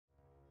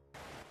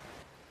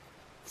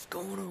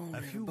What's going on,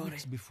 A few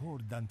weeks before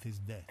Dante's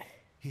death,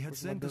 he had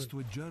sent us to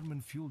a German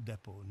fuel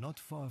depot not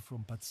far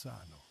from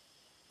Pazzano.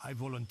 I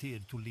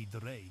volunteered to lead the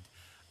raid.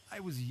 I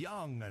was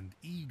young and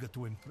eager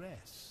to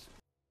impress.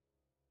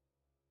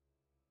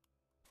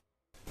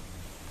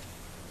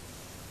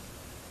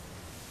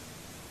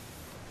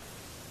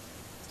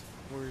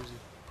 Where is he?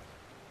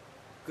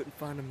 Couldn't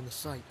find him in the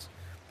sights.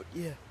 But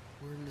yeah,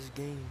 we're in this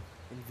game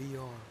in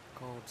VR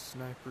called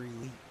Sniper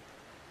Elite.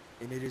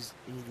 And it is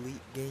an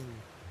elite game.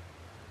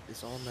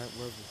 It's on that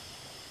level.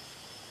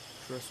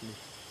 Trust me.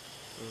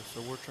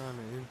 So we're trying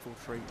to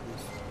infiltrate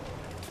this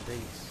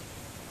base.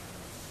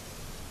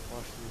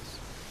 Watch this.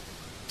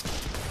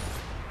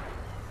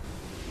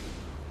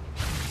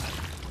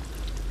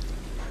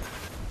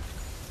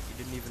 He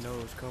didn't even know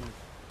it was coming.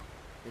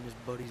 And his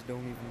buddies don't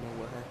even know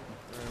what happened.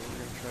 Alright, we're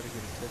gonna try to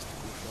get a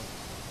testicle shot.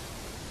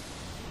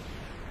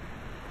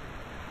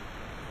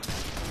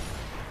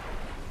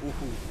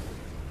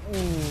 Ooh.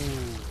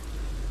 Ooh.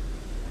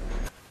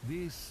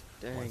 This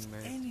was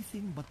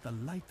anything but the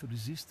light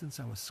resistance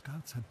our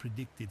scouts had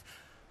predicted.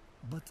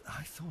 But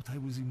I thought I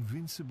was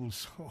invincible,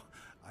 so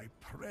I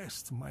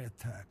pressed my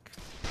attack.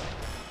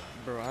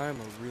 Bro, I am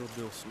a real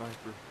deal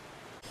sniper.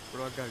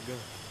 Where do I gotta go?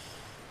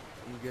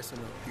 I'm guessing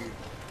up here.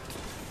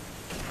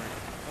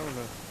 I don't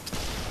know.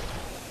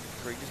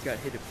 Bro, you just got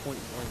hit at point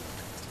blank.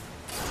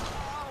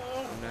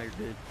 And now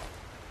you're dead.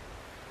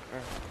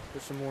 Alright,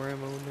 put some more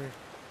ammo in there.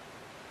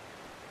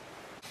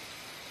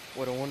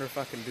 What, I wonder if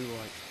I can do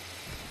like...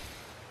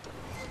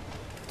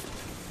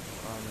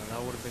 Oh no,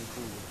 that would have been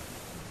cool.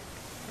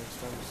 Next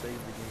time to save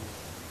the game.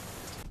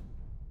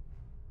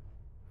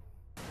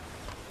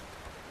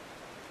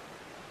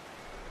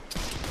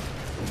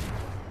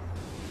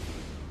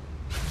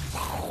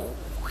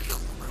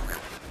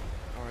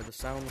 Alright, the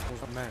sound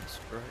was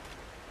masked, right?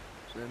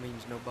 So that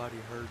means nobody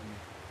heard me.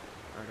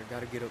 Alright, I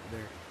gotta get up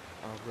there.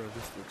 Oh bro,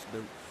 this looks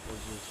dope. What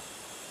is this?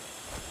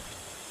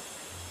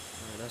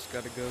 Alright, that's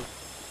gotta go.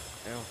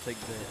 And I'll take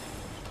that.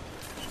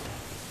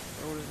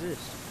 Oh, what is this?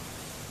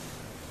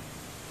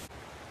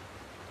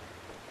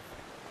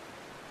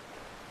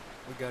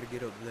 We gotta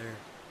get up there.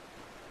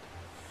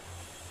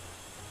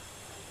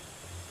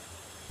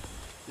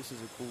 This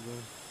is a cool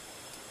gun.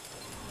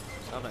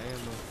 It's out of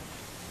ammo.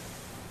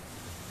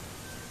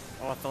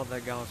 Oh, I thought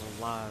that guy was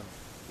alive.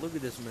 Look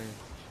at this man.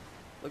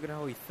 Look at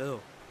how he fell.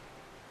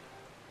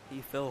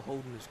 He fell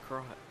holding his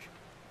crotch.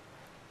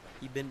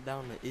 He bent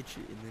down to itch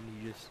it, and then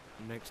he just,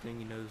 next thing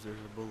he knows, there's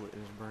a bullet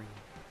in his brain.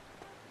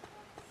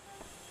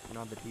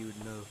 Not that he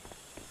would know.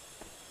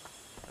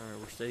 Alright,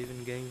 we're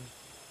saving game.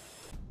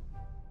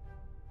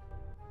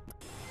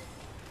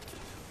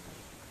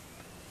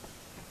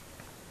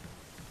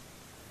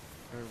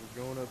 Alright,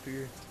 we're going up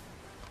here.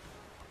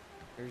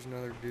 There's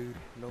another dude.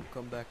 Don't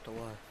come back to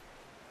life.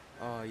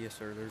 Ah, yes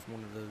sir, there's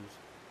one of those.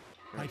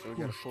 Right, so we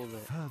gotta pull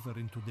that further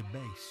into the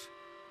base.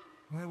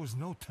 There was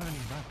no turning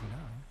back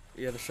now.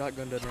 Yeah, the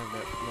shotgun doesn't have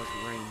that much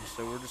range,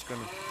 so we're just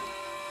gonna...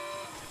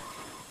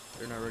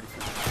 They're not ready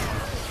for it.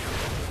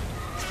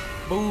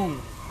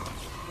 Boom!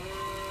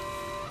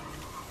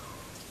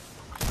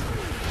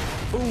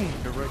 Boom!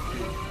 Direct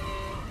hit.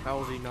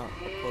 How is he not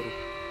a puddle?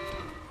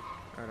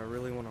 Alright, I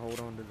really want to hold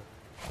on to the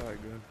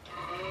shotgun.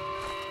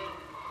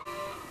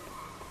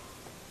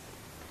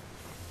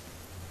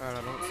 Alright,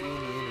 I don't see any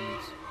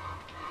enemies.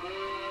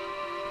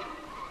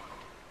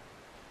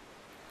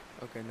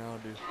 Okay, now I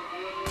do.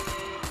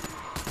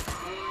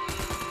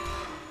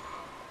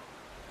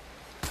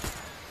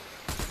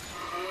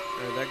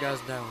 Alright, that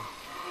guy's down.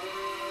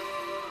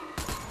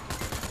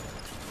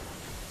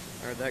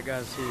 Alright, that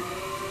guy's hit.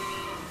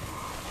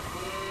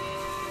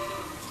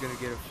 He's gonna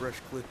get a fresh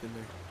clip in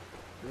there.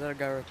 Is that a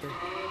guy right there?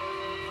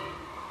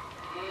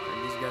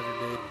 Alright, these guys are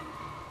dead.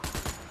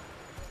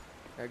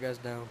 That guy's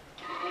down.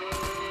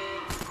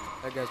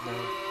 That guy's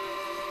down.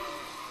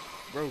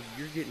 Bro,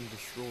 you're getting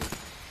destroyed.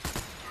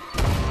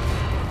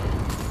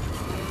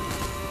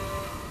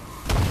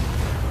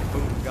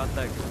 Boom, got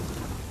that gun.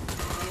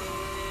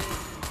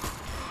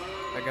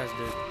 That guy's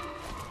dead.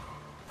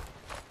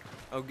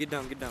 Oh, get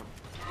down, get down.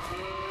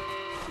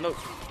 Nope.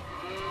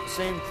 The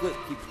same clip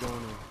keeps going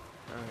on.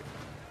 Alright,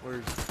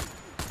 where's...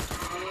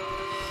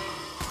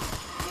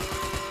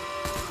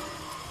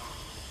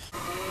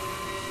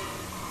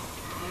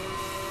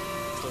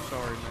 So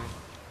sorry, man.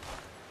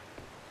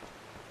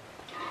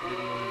 I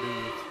didn't want to do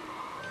this.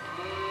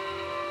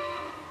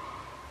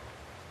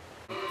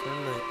 Turn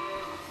that.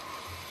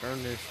 Turn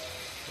this.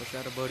 Wish I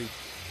had a buddy.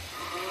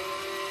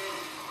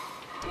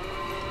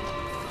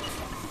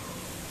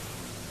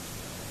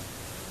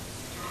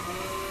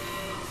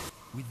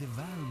 With the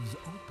valves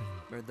open,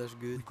 Right, that's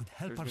good. we could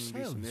help There's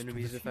ourselves. gonna be some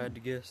enemies if I had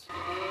to guess.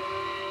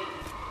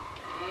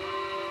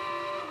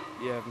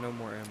 You have no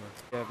more ammo.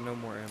 You have no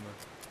more ammo.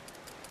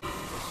 A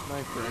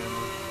sniper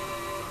ammo.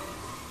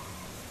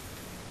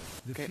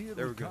 The Okay, fear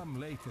there we would go. come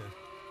later,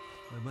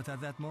 but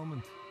at that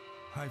moment,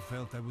 I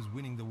felt I was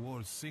winning the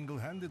war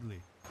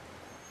single-handedly.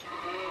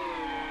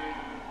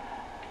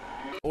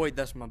 Oh wait,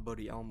 that's my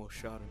buddy. I almost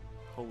shot him.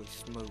 Holy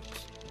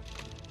smokes.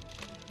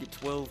 get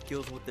 12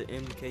 kills with the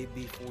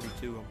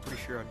MKB-42. I'm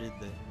pretty sure I did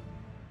that.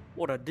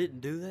 What, I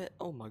didn't do that?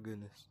 Oh my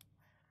goodness.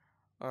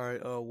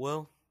 Alright,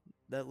 well,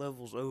 that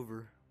level's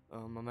over.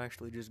 I'm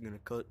actually just gonna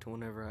cut to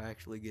whenever I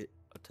actually get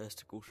a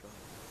testicle shot.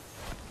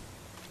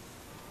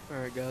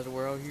 Alright guys,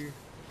 we're out here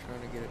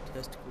trying to get a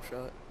testicle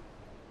shot.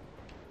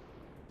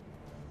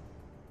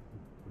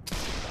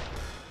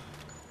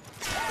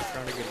 We're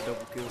trying to get a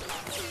double kill.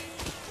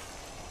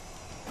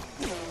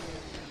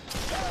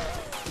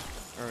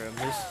 Alright,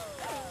 I missed.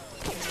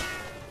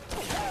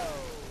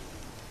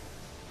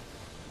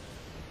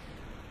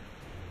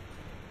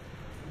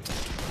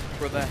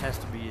 Bro, that has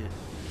to be it.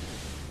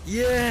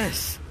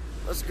 Yes!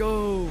 Let's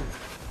go!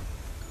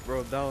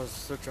 Bro, that was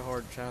such a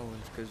hard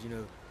challenge because, you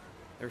know,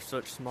 they're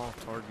such small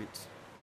targets.